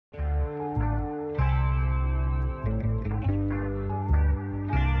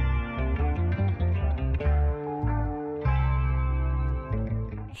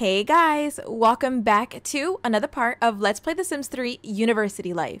Hey guys, welcome back to another part of Let's Play The Sims 3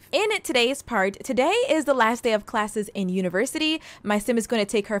 University Life. In today's part, today is the last day of classes in university. My sim is going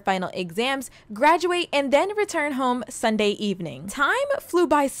to take her final exams, graduate, and then return home Sunday evening. Time flew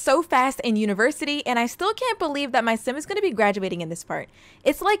by so fast in university, and I still can't believe that my sim is going to be graduating in this part.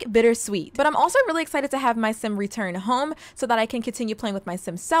 It's like bittersweet, but I'm also really excited to have my sim return home so that I can continue playing with my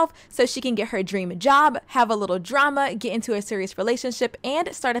sim self so she can get her dream job, have a little drama, get into a serious relationship,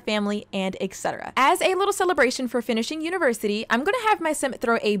 and start a family, and etc. As a little celebration for finishing university, I'm gonna have my sim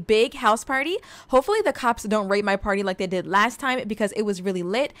throw a big house party. Hopefully the cops don't raid my party like they did last time because it was really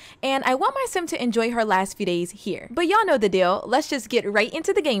lit, and I want my sim to enjoy her last few days here. But y'all know the deal. Let's just get right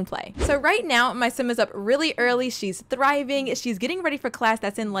into the gameplay. So right now my sim is up really early. She's thriving. She's getting ready for class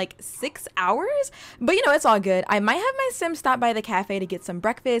that's in like 6 hours, but you know, it's all good. I might have my sim stop by the cafe to get some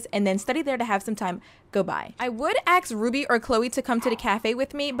breakfast and then study there to have some time go by. I would ask Ruby or Chloe to come to the cafe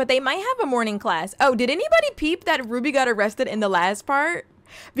with me, but they might have a morning class. Oh, did anybody peep that Ruby got arrested in the last part?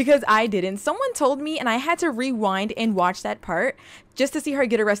 Because I didn't. Someone told me and I had to rewind and watch that part just to see her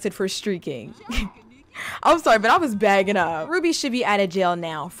get arrested for streaking. I'm sorry, but I was bagging up. Ruby should be out of jail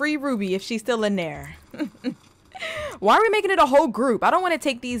now. Free Ruby if she's still in there. Why are we making it a whole group? I don't want to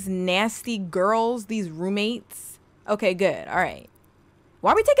take these nasty girls, these roommates. Okay, good. All right.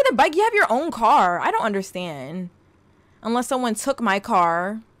 Why are we taking the bike? You have your own car. I don't understand. Unless someone took my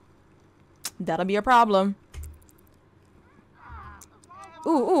car. That'll be a problem.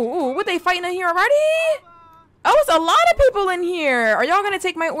 Ooh, what they fighting in here already? Oh, it's a lot of people in here. Are y'all gonna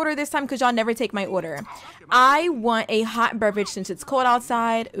take my order this time? Because y'all never take my order. I want a hot beverage since it's cold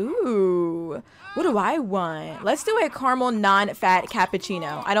outside. Ooh, what do I want? Let's do a caramel non-fat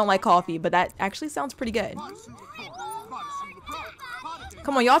cappuccino. I don't like coffee, but that actually sounds pretty good.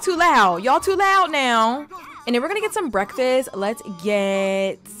 Come on, y'all too loud. Y'all too loud now. And then we're gonna get some breakfast. Let's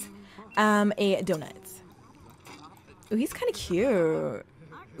get a donut. Ooh, he's kind of cute.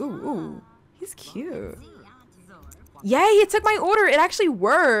 Ooh, he's cute. Yay, he took my order. It actually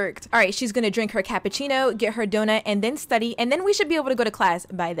worked. All right, she's gonna drink her cappuccino, get her donut, and then study, and then we should be able to go to class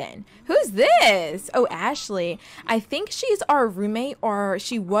by then. Who's this? Oh, Ashley. I think she's our roommate, or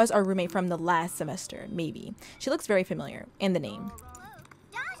she was our roommate from the last semester, maybe. She looks very familiar in the name.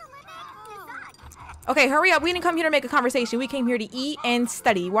 Okay, hurry up. We didn't come here to make a conversation. We came here to eat and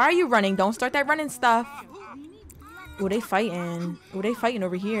study. Why are you running? Don't start that running stuff. Oh, they fighting. Oh, they fighting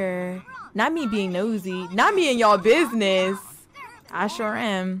over here. Not me being nosy. Not me in y'all business. I sure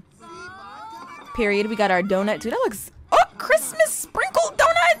am. Period. We got our donut too. That looks... Oh, Christmas sprinkled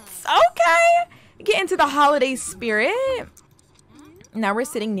donuts. Okay. Get into the holiday spirit. Now we're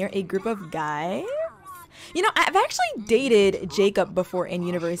sitting near a group of guys. You know, I've actually dated Jacob before in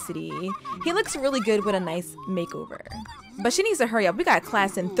university. He looks really good with a nice makeover. But she needs to hurry up. We got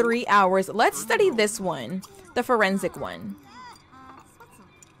class in 3 hours. Let's study this one. The forensic one.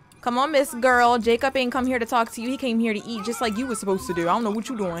 Come on, Miss Girl. Jacob ain't come here to talk to you. He came here to eat just like you were supposed to do. I don't know what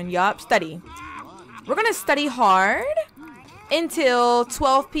you doing. Yup, study. We're going to study hard until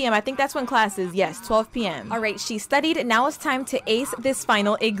 12 p.m. I think that's when class is. Yes, 12 p.m. All right, she studied. Now it's time to ace this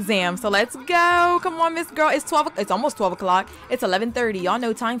final exam. So let's go. Come on, Miss Girl. It's almost 12 o'clock. It's 11:30. Y'all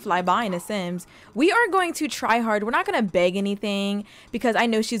know time fly by in The Sims. We are going to try hard. We're not going to beg anything because I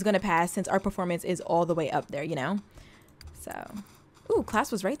know she's going to pass since our performance is all the way up there, you know? So, ooh,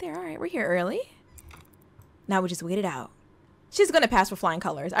 class was right there. All right, we're here early. Now we just wait it out. She's going to pass with flying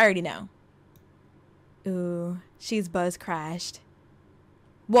colors. I already know. Ooh, she's buzz crashed.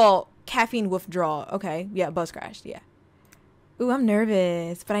 Well, caffeine withdrawal. Okay, yeah, buzz crashed, yeah. Ooh, I'm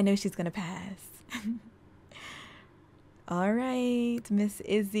nervous, but I know she's gonna pass. All right, Miss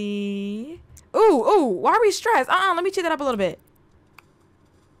Izzy. Ooh, why are we stressed? Let me cheer that up a little bit.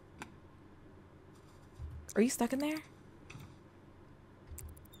 Are you stuck in there?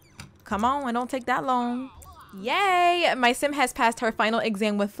 Come on, it don't take that long. Yay! My sim has passed her final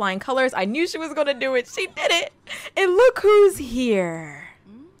exam with flying colors. I knew she was gonna do it. She did it. And look who's here.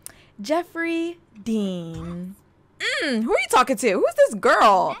 Jeffrey Dean. Who are you talking to? Who's this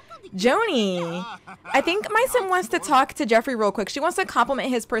girl? Joni. I think my sim wants to talk to Jeffrey real quick. She wants to compliment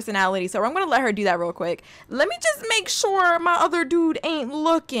his personality, so I'm gonna let her do that real quick. Let me just make sure my other dude ain't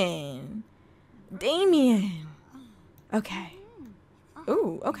looking. Damien. Okay.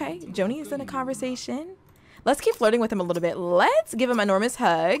 Ooh, okay. Joni is in a conversation. Let's keep flirting with him a little bit. Let's give him an enormous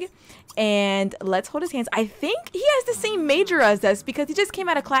hug and let's hold his hands. I think he has the same major as us because he just came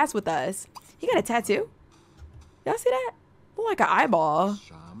out of class with us. He got a tattoo. Y'all see that? Look like an eyeball.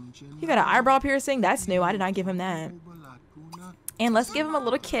 He got an eyebrow piercing. That's new. I did not give him that. And let's give him a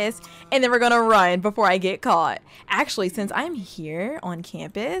little kiss, and then we're gonna run before I get caught. Actually, since I'm here on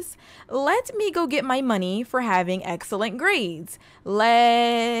campus, let me go get my money for having excellent grades.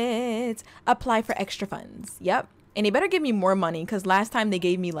 Let's apply for extra funds. Yep. And they better give me more money, because last time they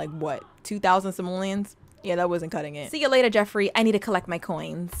gave me like, what, 2,000 simoleons? Yeah, that wasn't cutting it. See you later, Jeffrey. I need to collect my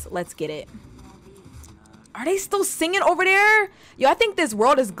coins. Let's get it. Are they still singing over there? Yo, I think this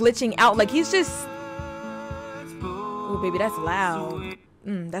world is glitching out. Like, he's just... Oh, baby, that's loud.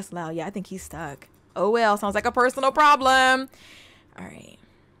 That's loud. Yeah, I think he's stuck. Oh, well, sounds like a personal problem. All right.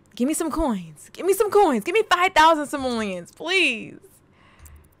 Give me some coins. Give me some coins. Give me 5,000 simoleons, please.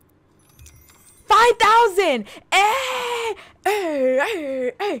 5,000. Hey,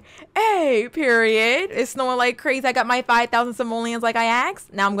 hey, hey, hey, period. It's snowing like crazy. I got my 5,000 simoleons like I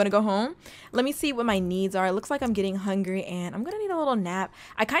asked. Now I'm going to go home. Let me see what my needs are. It looks like I'm getting hungry and I'm going to need a little nap.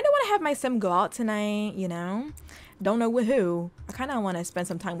 I kind of want to have my sim go out tonight, you know. Don't know with who. I kind of want to spend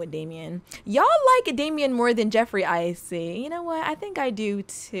some time with Damien. Y'all like Damien more than Jeffrey, I see. You know what? I think I do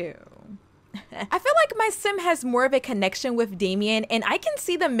too. I feel like my sim has more of a connection with Damien, and I can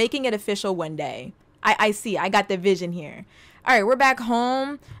see them making it official one day. I see. I got the vision here. All right, we're back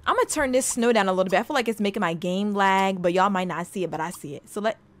home. I'm going to turn this snow down a little bit. I feel like it's making my game lag, but y'all might not see it, but I see it.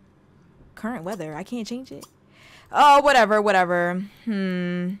 So current weather. I can't change it. Oh, whatever.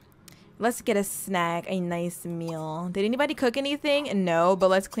 Let's get a snack, a nice meal. Did anybody cook anything? No, but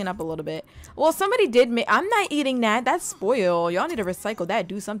let's clean up a little bit. Well, somebody did make... I'm not eating that. That's spoiled. Y'all need to recycle that.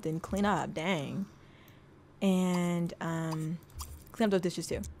 Do something. Clean up. Dang. And clean up those dishes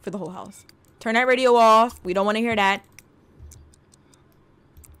too for the whole house. Turn that radio off. We don't want to hear that.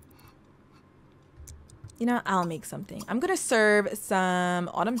 You know, I'll make something. I'm going to serve some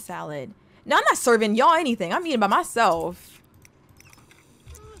autumn salad. No, I'm not serving y'all anything. I'm eating by myself.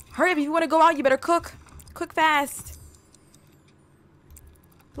 Hurry up, if you want to go out, you better cook. Cook fast.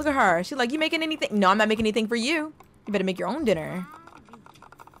 Look at her. She's like, you making anything? No, I'm not making anything for you. You better make your own dinner.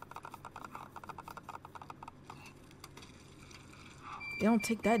 It don't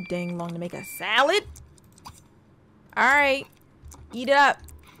take that dang long to make a salad. All right. Eat it up.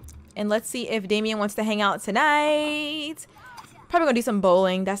 And let's see if Damien wants to hang out tonight. Probably gonna do some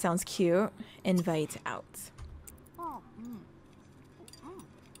bowling. That sounds cute. Invite out.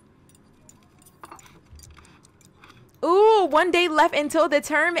 Ooh, 1 day left until the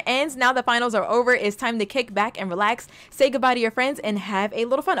term ends. Now the finals are over. It's time to kick back and relax, say goodbye to your friends, and have a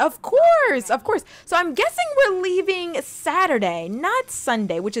little fun. Of course, of course. So I'm guessing we're leaving Saturday, not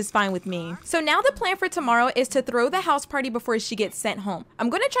Sunday, which is fine with me. So now the plan for tomorrow is to throw the house party before she gets sent home.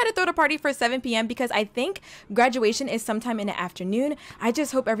 I'm going to try to throw the party for 7 p.m. because I think graduation is sometime in the afternoon. I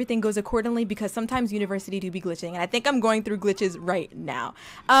just hope everything goes accordingly because sometimes university do be glitching, and I think I'm going through glitches right now.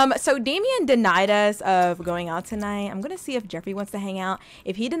 So Damien denied us of going out tonight. I'm going to see if Jeffrey wants to hang out.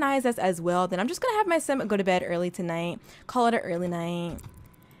 If he denies us as well, then I'm just going to have my sim go to bed early tonight. Call it an early night.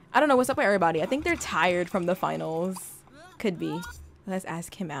 I don't know what's up with everybody. I think they're tired from the finals. Could be. Let's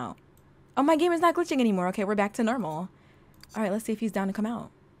ask him out. Oh, my game is not glitching anymore. Okay, we're back to normal. All right, let's see if he's down to come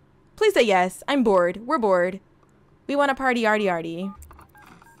out. Please say yes. I'm bored. We're bored. We want to party arty.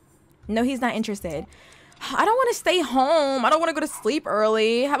 No, he's not interested. I don't want to stay home. I don't want to go to sleep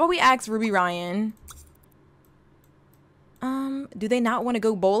early. How about we ask Ruby Ryan? Do they not want to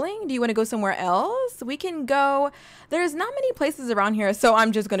go bowling? Do you want to go somewhere else? We can go. There's not many places around here, so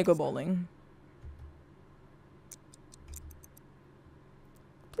I'm just going to go bowling.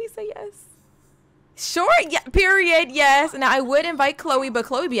 Please say yes. Sure. Yeah. Period. Yes. Now I would invite Chloe, but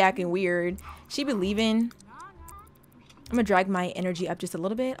Chloe be acting weird. She be leaving. I'm going to drag my energy up just a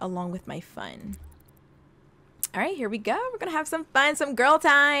little bit along with my fun. All right, here we go. We're going to have some fun, some girl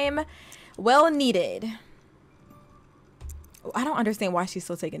time. Well needed. I don't understand why she's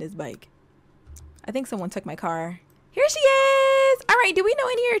still taking his bike. I think someone took my car. Here she is. All right. Do we know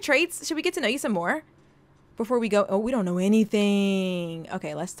any of your traits? Should we get to know you some more before we go? Oh, we don't know anything.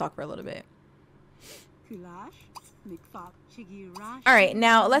 Okay, let's talk for a little bit. All right.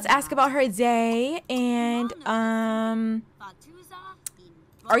 Now let's ask about her day. And are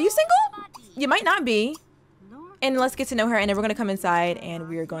you single? You might not be. And let's get to know her. And then we're going to come inside and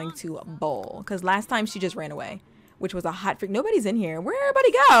we're going to bowl. Because last time she just ran away, which was a hot freak. Nobody's in here. Where'd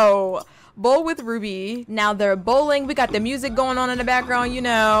everybody go? Bowl with Ruby. Now they're bowling. We got the music going on in the background, you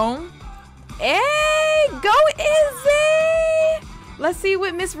know. Hey, go Izzy. Let's see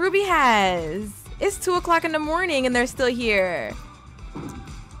what Miss Ruby has. It's 2 o'clock in the morning and they're still here.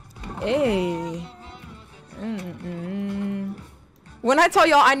 Hey. When I tell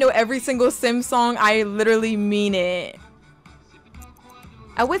y'all I know every single Sim song, I literally mean it.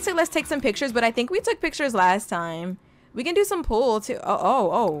 I would say let's take some pictures, but I think we took pictures last time. We can do some pool too.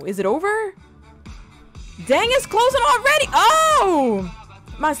 Oh, is it over? Dang, it's closing already. Oh,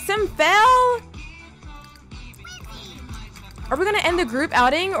 my sim fell. Are we gonna end the group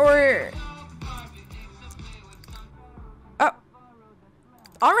outing or?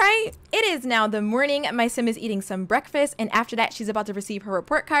 All right, it is now the morning. My sim is eating some breakfast, and after that, she's about to receive her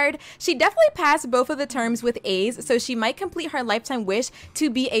report card. She definitely passed both of the terms with A's, so she might complete her lifetime wish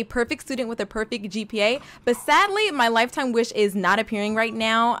to be a perfect student with a perfect GPA. But sadly, my lifetime wish is not appearing right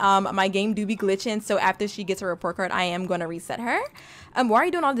now. My game do be glitching, so after she gets her report card, I am gonna reset her. Why are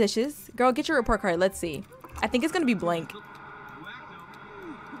you doing all the dishes? Girl, get your report card. Let's see. I think it's gonna be blank.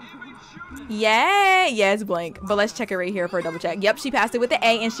 Yeah, it's blank, but let's check it right here for a double check. Yep, she passed it with an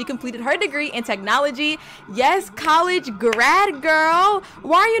A, and she completed her degree in technology. Yes, college grad girl.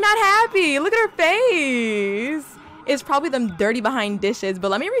 Why are you not happy? Look at her face. It's probably them dirty behind dishes,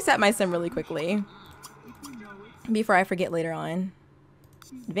 but let me reset my sim really quickly before I forget later on.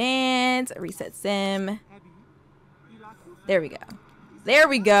 Advanced, reset sim. There we go. There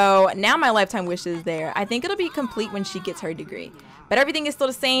we go. Now my lifetime wish is there. I think it'll be complete when she gets her degree. But everything is still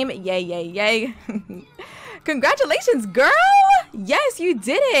the same. Yay. Congratulations, girl. Yes, you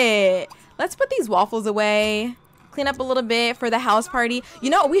did it. Let's put these waffles away. Clean up a little bit for the house party. You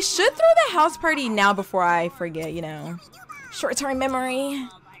know, we should throw the house party now before I forget, you know. Short-term memory.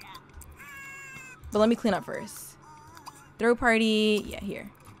 But let me clean up first. Throw party. Yeah,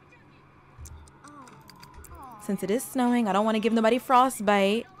 here. Since it is snowing, I don't want to give nobody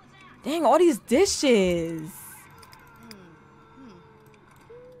frostbite. Dang, all these dishes.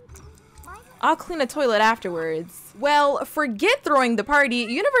 I'll clean the toilet afterwards. Well, forget throwing the party.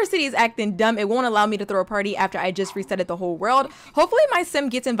 University is acting dumb. It won't allow me to throw a party after I just resetted the whole world. Hopefully my sim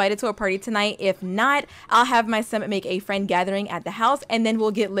gets invited to a party tonight. If not, I'll have my sim make a friend gathering at the house, and then we'll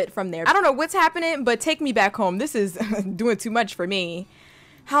get lit from there. I don't know what's happening, but take me back home. This is doing too much for me.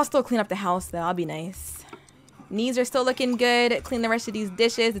 I'll still clean up the house though. I'll be nice. Knees are still looking good. Clean the rest of these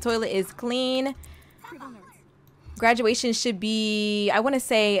dishes. The toilet is clean. Graduation should be, I want to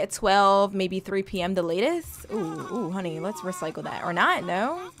say at 12, maybe 3 p.m. the latest. Ooh, honey, let's recycle that. Or not,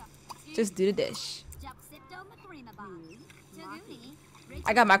 no. Just do the dish.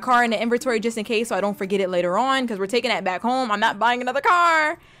 I got my car in the inventory just in case so I don't forget it later on because we're taking that back home. I'm not buying another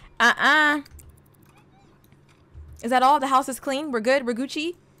car. Is that all? The house is clean? We're good? We're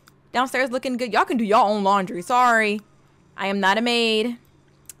Gucci? Downstairs looking good. Y'all can do your own laundry. Sorry. I am not a maid.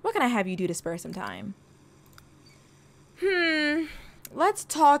 What can I have you do to spare some time? Let's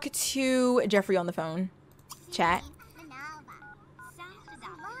talk to Jeffrey on the phone. Chat.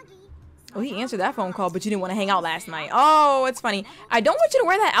 Oh, he answered that phone call, but you didn't want to hang out last night. Oh, it's funny. I don't want you to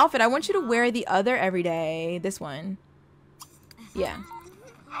wear that outfit. I want you to wear the other every day. This one. Yeah.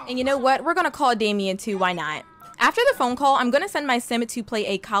 And you know what? We're going to call Damien too. Why not? After the phone call, I'm going to send my sim to play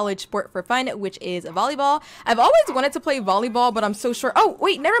a college sport for fun, which is volleyball. I've always wanted to play volleyball, but I'm so sure. Oh,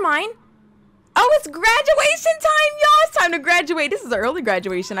 wait, never mind. Oh, it's graduation time, y'all. It's time to graduate. This is an early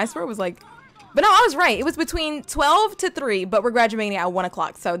graduation. I swear it was like, but no, I was right. It was between 12 to 3, but we're graduating at 1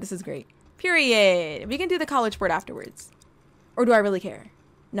 o'clock. So this is great. Period. We can do the college sport afterwards. Or do I really care?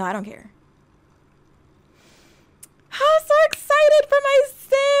 No, I don't care. I'm so excited for my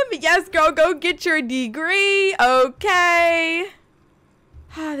sim. Yes, girl, go get your degree. Okay.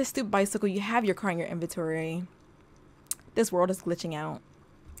 This stupid bicycle. You have your car in your inventory. This world is glitching out.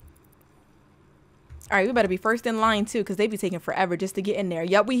 All right, we better be first in line too, because they be taking forever just to get in there.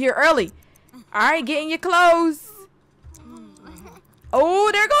 Yep, we here early. All right, get in your clothes.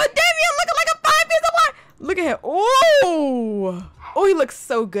 Oh, there goes Damien looking like a 5 piece of line. Look at him. Oh, he looks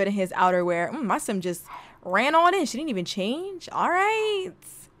so good in his outerwear. My sim just ran on in. She didn't even change. All right.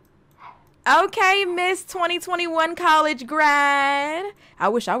 Okay, Miss 2021 college grad. I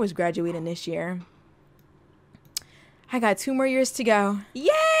wish I was graduating this year. I got 2 more years to go. Yay,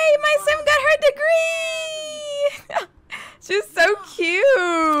 my sim got her degree. She's so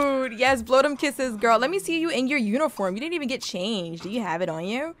cute. Yes, blow them kisses, girl. Let me see you in your uniform. You didn't even get changed. Do you have it on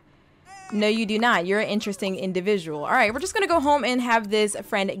you? No, you do not. You're an interesting individual. All right, we're just going to go home and have this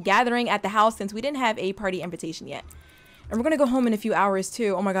friend gathering at the house since we didn't have a party invitation yet. And we're going to go home in a few hours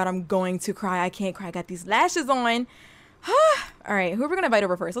too. Oh my God, I'm going to cry. I can't cry. I got these lashes on. All right, who are we going to invite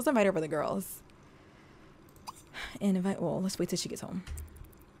over first? Let's invite over the girls. And invite, well, let's wait till she gets home.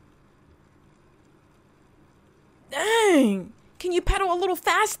 Dang, can you pedal a little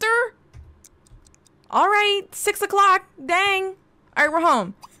faster? All right, 6 o'clock, dang. All right, we're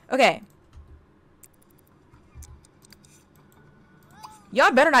home. Okay.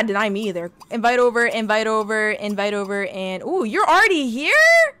 Y'all better not deny me either. Invite over, invite over, invite over, and ooh, you're already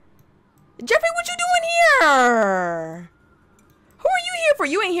here? Jeffrey, what you doing here? Who are you here for?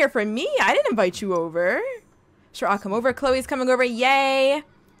 You ain't here for me. I didn't invite you over. Sure, I'll come over. Chloe's coming over. Yay.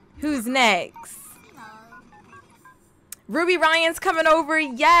 Who's next? Ruby Ryan's coming over.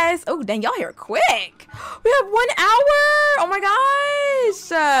 Yes. Oh, dang, y'all here quick. We have 1 hour. Oh my gosh.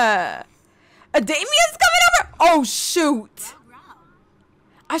 Damien's coming over. Oh, shoot.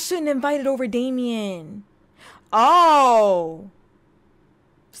 I shouldn't have invited over Damien. Oh.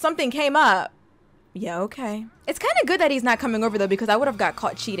 Something came up. Yeah, okay. It's kind of good that he's not coming over, though, because I would have got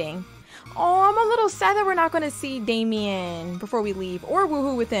caught cheating. Oh, I'm a little sad that we're not going to see Damien before we leave or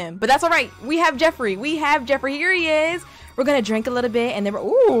woohoo with him. But that's all right. We have Jeffrey. We have Jeffrey. Here he is. We're going to drink a little bit and then we're...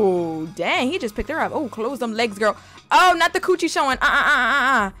 Ooh, dang. He just picked her up. Oh, close them legs, girl. Oh, not the coochie showing.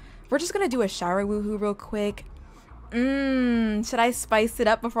 We're just going to do a shower woohoo real quick. Should I spice it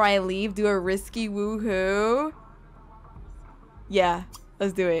up before I leave? Do a risky woohoo? Yeah,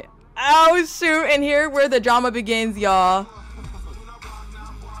 let's do it. Oh, shoot. And here where the drama begins, y'all.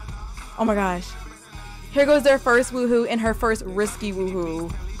 Oh my gosh. Here goes their first woohoo and her first risky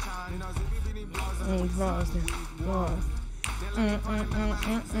woohoo.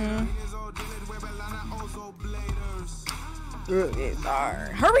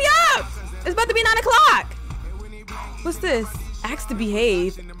 Hurry up! It's about to be 9 o'clock. What's this? Ask to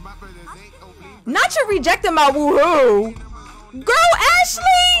behave. Not you rejecting my woohoo. Girl,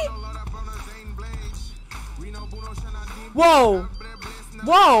 Ashley! Whoa.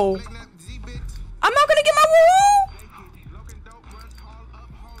 Whoa. I'm not gonna get my woohoo.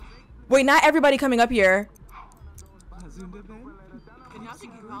 Wait, not everybody coming up here.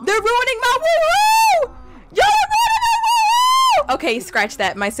 They're ruining my woohoo! Y'all are ruining my woohoo! Okay, scratch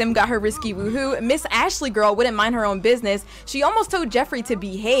that. My sim got her risky woohoo. Miss Ashley girl wouldn't mind her own business. She almost told Jeffrey to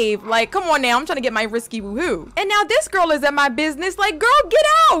behave. Like, come on now, I'm trying to get my risky woohoo. And now this girl is at my business. Like, girl, get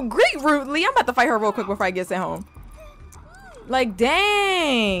out. Greet rudely. I'm about to fight her real quick before I get sent home. Like,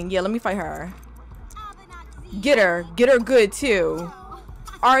 dang. Yeah, let me fight her. Get her good too.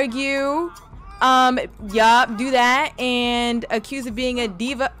 Argue. Yup, do that. And accuse of being a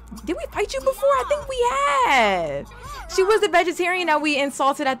diva. Did we fight you before? I think we have. She was a vegetarian that we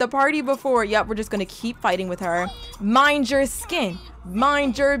insulted at the party before. Yup, we're just gonna keep fighting with her. Mind your skin.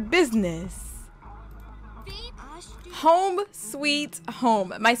 Mind your business. Home sweet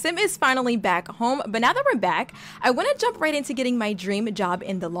home. My sim is finally back home, but now that we're back, I want to jump right into getting my dream job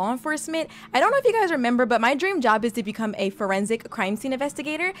in the law enforcement. I don't know if you guys remember, but my dream job is to become a forensic crime scene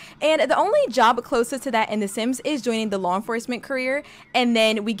investigator, and the only job closest to that in The Sims is joining the law enforcement career, and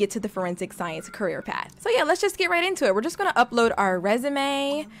then we get to the forensic science career path. So yeah, let's just get right into it. We're just going to upload our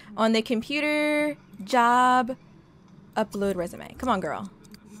resume on the computer. Job, upload resume. Come on, girl.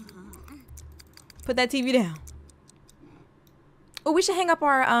 Put that TV down. Oh, we should hang up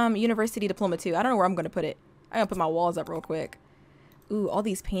our university diploma too. I don't know where I'm gonna put it. I'm gonna put my walls up real quick. Ooh, all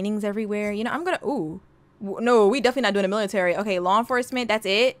these paintings everywhere. You know, I'm gonna, ooh. No, we definitely not doing the military. Okay, law enforcement, that's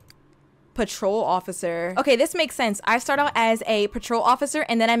it. Patrol officer. Okay, this makes sense. I start out as a patrol officer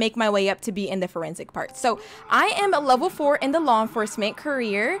and then I make my way up to be in the forensic part. So I am a level 4 in the law enforcement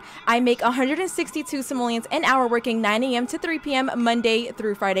career. I make 162 simoleons an hour working 9 a.m. to 3 p.m. Monday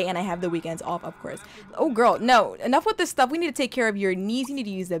through Friday, and I have the weekends off, of course. Oh girl, no, enough with this stuff. We need to take care of your needs. You need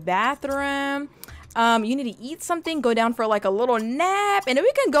to use the bathroom. You need to eat something, go down for like a little nap, and then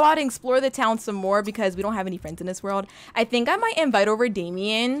we can go out and explore the town some more because we don't have any friends in this world. I think I might invite over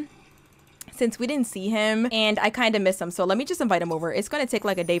Damien, since we didn't see him and I kind of miss him. So let me just invite him over. It's going to take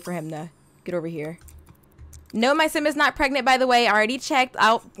like a day for him to get over here. No, my sim is not pregnant, by the way. I already checked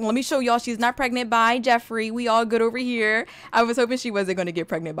out. Let me show y'all. She's not pregnant by Jeffrey. We all good over here. I was hoping she wasn't going to get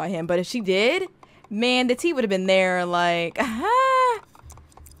pregnant by him, but if she did, man, the tea would have been there. Like,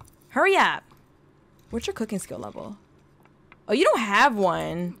 hurry up. What's your cooking skill level? Oh, you don't have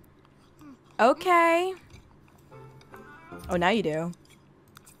one. Okay. Oh, now you do.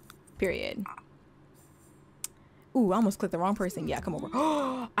 Period. Ooh, I almost clicked the wrong person. Yeah, come over.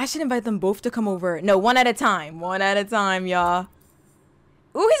 Oh, I should invite them both to come over. No, one at a time. One at a time, y'all.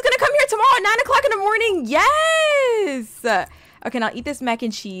 Ooh, he's gonna come here tomorrow at 9 o'clock in the morning. Yes! Okay, now eat this mac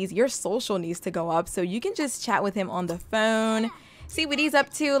and cheese. Your social needs to go up, so you can just chat with him on the phone. See what he's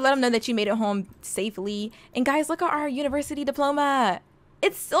up to. Let him know that you made it home safely. And guys, look at our university diploma.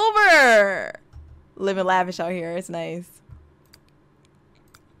 It's silver. Living lavish out here. It's nice.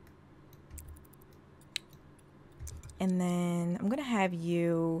 And then I'm gonna have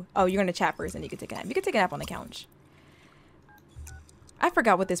you, oh, you're gonna chat first and you can take a nap. You can take a nap on the couch. I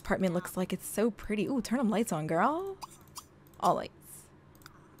forgot what this apartment looks like. It's so pretty. Ooh, turn them lights on, girl. All lights.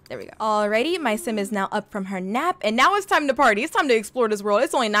 There we go. Alrighty, my sim is now up from her nap, and now it's time to party. It's time to explore this world.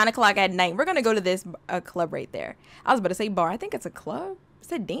 It's only 9 o'clock at night. We're gonna go to this club right there. I was about to say bar. I think it's a club.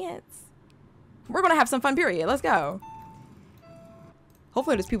 It's a dance. We're gonna have some fun, period. Let's go.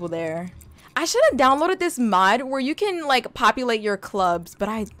 Hopefully there's people there. I should have downloaded this mod where you can like populate your clubs, but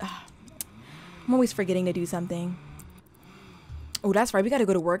I'm always forgetting to do something. Oh, that's right. We got to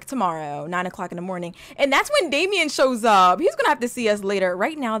go to work tomorrow, 9 o'clock in the morning. And that's when Damien shows up. He's going to have to see us later.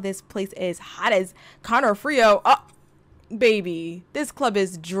 Right now, this place is hot as Conor Frio. Oh, baby. This club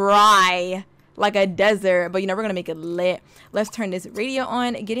is dry like a desert. But, you know, we're going to make it lit. Let's turn this radio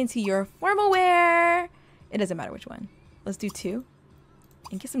on. Get into your formal wear. It doesn't matter which one. Let's do 2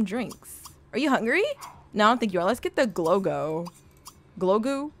 and get some drinks. Are you hungry? No, I don't think you are. Let's get the Glogo.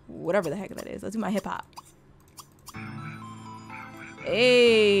 Glogu? Whatever the heck that is. Let's do my hip-hop.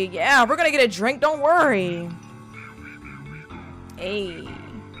 Hey, yeah, we're gonna get a drink, don't worry. Hey.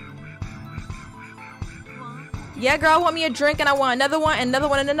 Yeah, girl, I want me a drink and I want another one, and another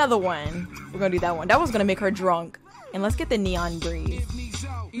one, and another one. We're gonna do that one. That one's gonna make her drunk. And let's get the neon breeze.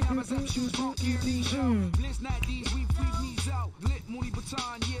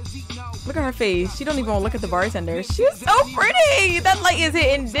 Look at her face. She don't even want to look at the bartender. She's so pretty. That light is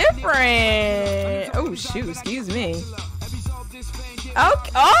hitting different. Oh, shoot, excuse me.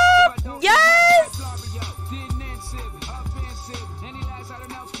 Okay. Oh, yes!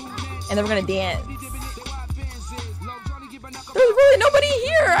 And then we're gonna dance. There's really nobody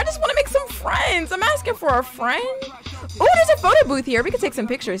here. I just want to make some friends. I'm asking for a friend. Oh, there's a photo booth here. We could take some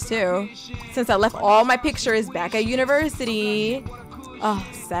pictures too. Since I left all my pictures back at university. Oh,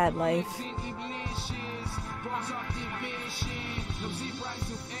 sad life.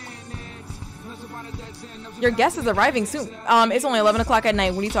 Your guest is arriving soon. It's only 11 o'clock at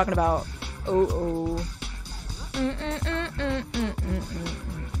night. What are you talking about? Oh.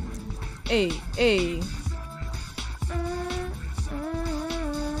 Hey, hey.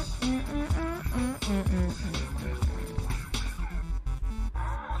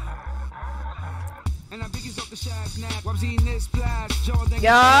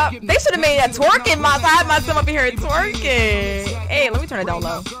 Yup. They should have made that twerking mod. I had myself up here twerking. Hey, let me turn it down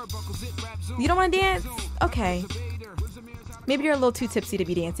low. You don't want to dance? Okay. Maybe you're a little too tipsy to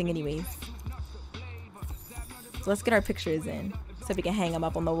be dancing anyways. So let's get our pictures in so we can hang them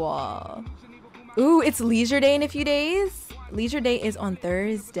up on the wall. Ooh, it's leisure day in a few days. Leisure day is on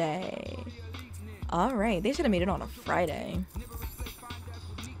Thursday. All right. They should have made it on a Friday.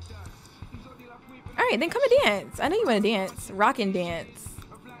 All right, then come and dance. I know you want to dance. Rock and dance.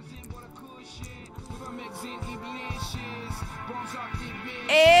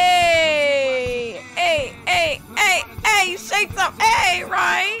 Hey, hey, hey, hey, hey, shake some, hey,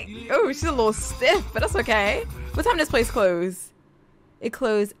 right? Oh, she's a little stiff, but that's okay. What time does this place close? It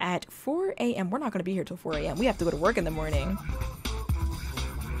closed at 4 a.m. We're not going to be here till 4 a.m. We have to go to work in the morning.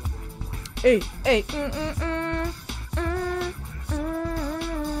 Hey, hey,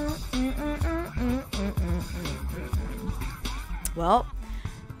 Well,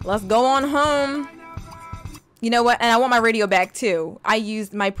 let's go on home. You know what? And I want my radio back too. I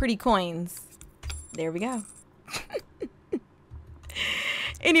used my pretty coins. There we go.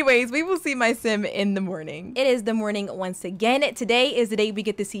 Anyways, we will see my sim in the morning. It is the morning once again. Today is the day we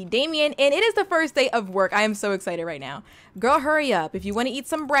get to see Damien, and it is the first day of work. I am so excited right now. Girl, hurry up. If you want to eat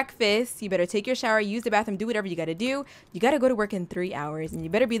some breakfast, you better take your shower, use the bathroom, do whatever you got to do. You got to go to work in 3 hours, and you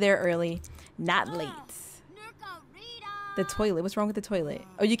better be there early, not late. The toilet. What's wrong with the toilet?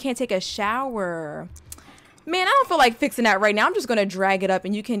 Oh, you can't take a shower. Man, I don't feel like fixing that right now. I'm just going to drag it up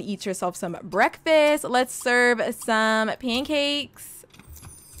and you can eat yourself some breakfast. Let's serve some pancakes.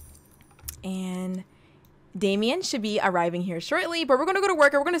 And Damien should be arriving here shortly, but we're going to go to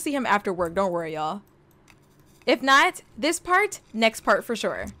work and we're going to see him after work. Don't worry, y'all. If not, this part, next part for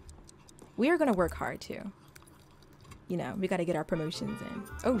sure. We are going to work hard too. You know, we got to get our promotions in.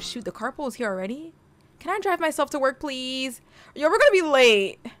 Oh, shoot. The carpool is here already. Can I drive myself to work, please? Yo, we're going to be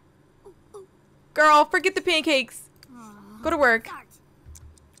late. Girl, forget the pancakes. Go to work.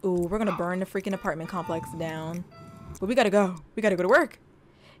 Ooh, we're gonna burn the freaking apartment complex down. But we gotta go. We gotta go to work.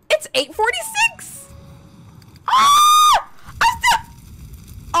 It's 8:46. Ah!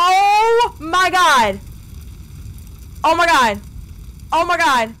 Oh my god. Oh my god. Oh my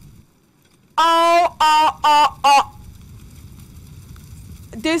god. Oh.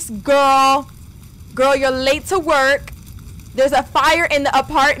 This girl. Girl, you're late to work. There's a fire in the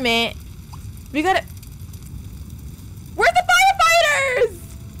apartment. We gotta... Where's the firefighters?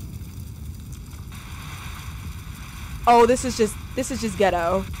 Oh, this is just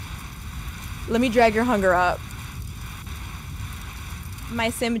ghetto. Let me drag your hunger up. My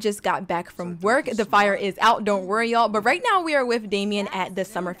sim just got back from work. The fire is out, don't worry y'all. But right now we are with Damien at the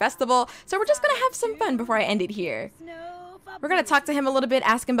summer festival. So we're just gonna have some fun before I end it here. We're gonna talk to him a little bit,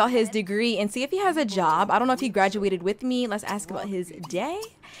 ask him about his degree and see if he has a job. I don't know if he graduated with me. Let's ask about his day.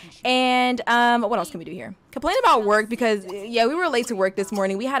 And what else can we do here? Complain about work because yeah, we were late to work this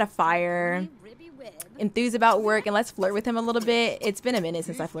morning. We had a fire. Enthuse about work, and let's flirt with him a little bit. It's been a minute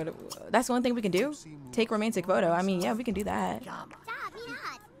since I flirted. That's one thing we can do. Take romantic photo. I mean, yeah, we can do that.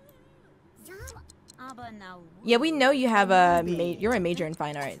 Yeah, we know you have you're a major in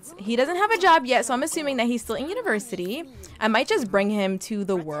fine arts. He doesn't have a job yet, so I'm assuming that he's still in university. I might just bring him to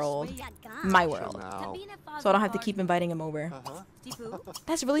the world, my world, so I don't have to keep inviting him over.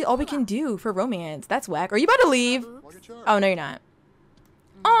 That's really all we can do for romance. That's whack. Are you about to leave? Oh, no, you're not.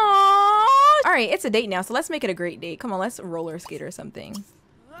 Aww. All right, it's a date now, so let's make it a great date. Come on, let's roller skate or something.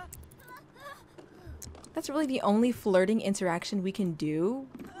 That's really the only flirting interaction we can do.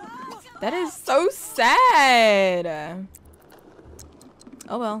 That is so sad.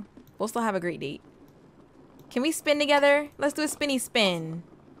 Oh well, we'll still have a great date. Can we spin together? Let's do a spinny spin.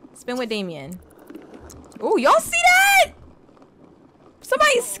 Spin with Damien. Oh, y'all see that?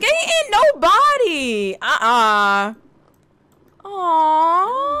 Somebody's skating? Nobody. Aww.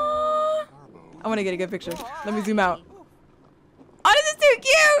 I want to get a good picture. Let me zoom out. Oh, this is too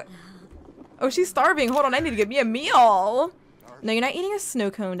cute. Oh, she's starving. Hold on, I need to get me a meal. No, you're not eating a snow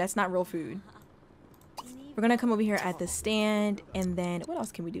cone. That's not real food. We're gonna come over here at the stand, and then what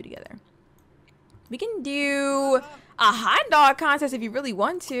else can we do together? We can do a hot dog contest if you really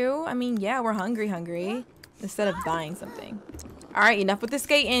want to. I mean, yeah, we're hungry. Instead of buying something. All right, enough with the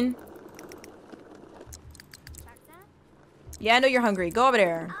skating. Yeah, I know you're hungry. Go over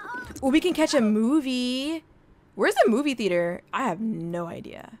there. Oh, we can catch a movie. Where's the movie theater? I have no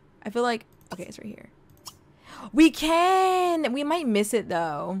idea. I feel like, okay, it's right here. We can. We might miss it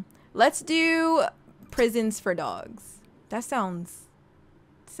though. Let's do prisons for dogs. That sounds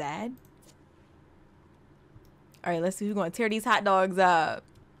sad. All right, let's see who's going to tear these hot dogs up.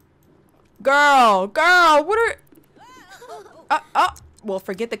 Girl, what are... well,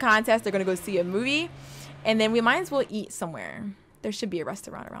 forget the contest. They're going to go see a movie. And then we might as well eat somewhere. There should be a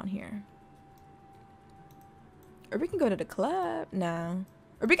restaurant around here. Or we can go to the club. No.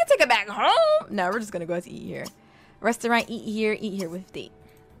 Or we can take it back home. No, we're just going to go out to eat here. Restaurant, eat here with date.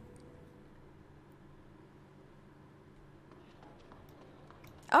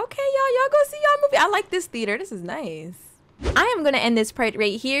 Okay, y'all go see y'all movie. I like this theater. This is nice. I am going to end this part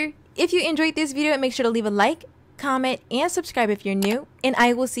right here. If you enjoyed this video, make sure to leave a like, comment, and subscribe if you're new. And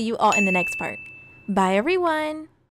I will see you all in the next part. Bye, everyone.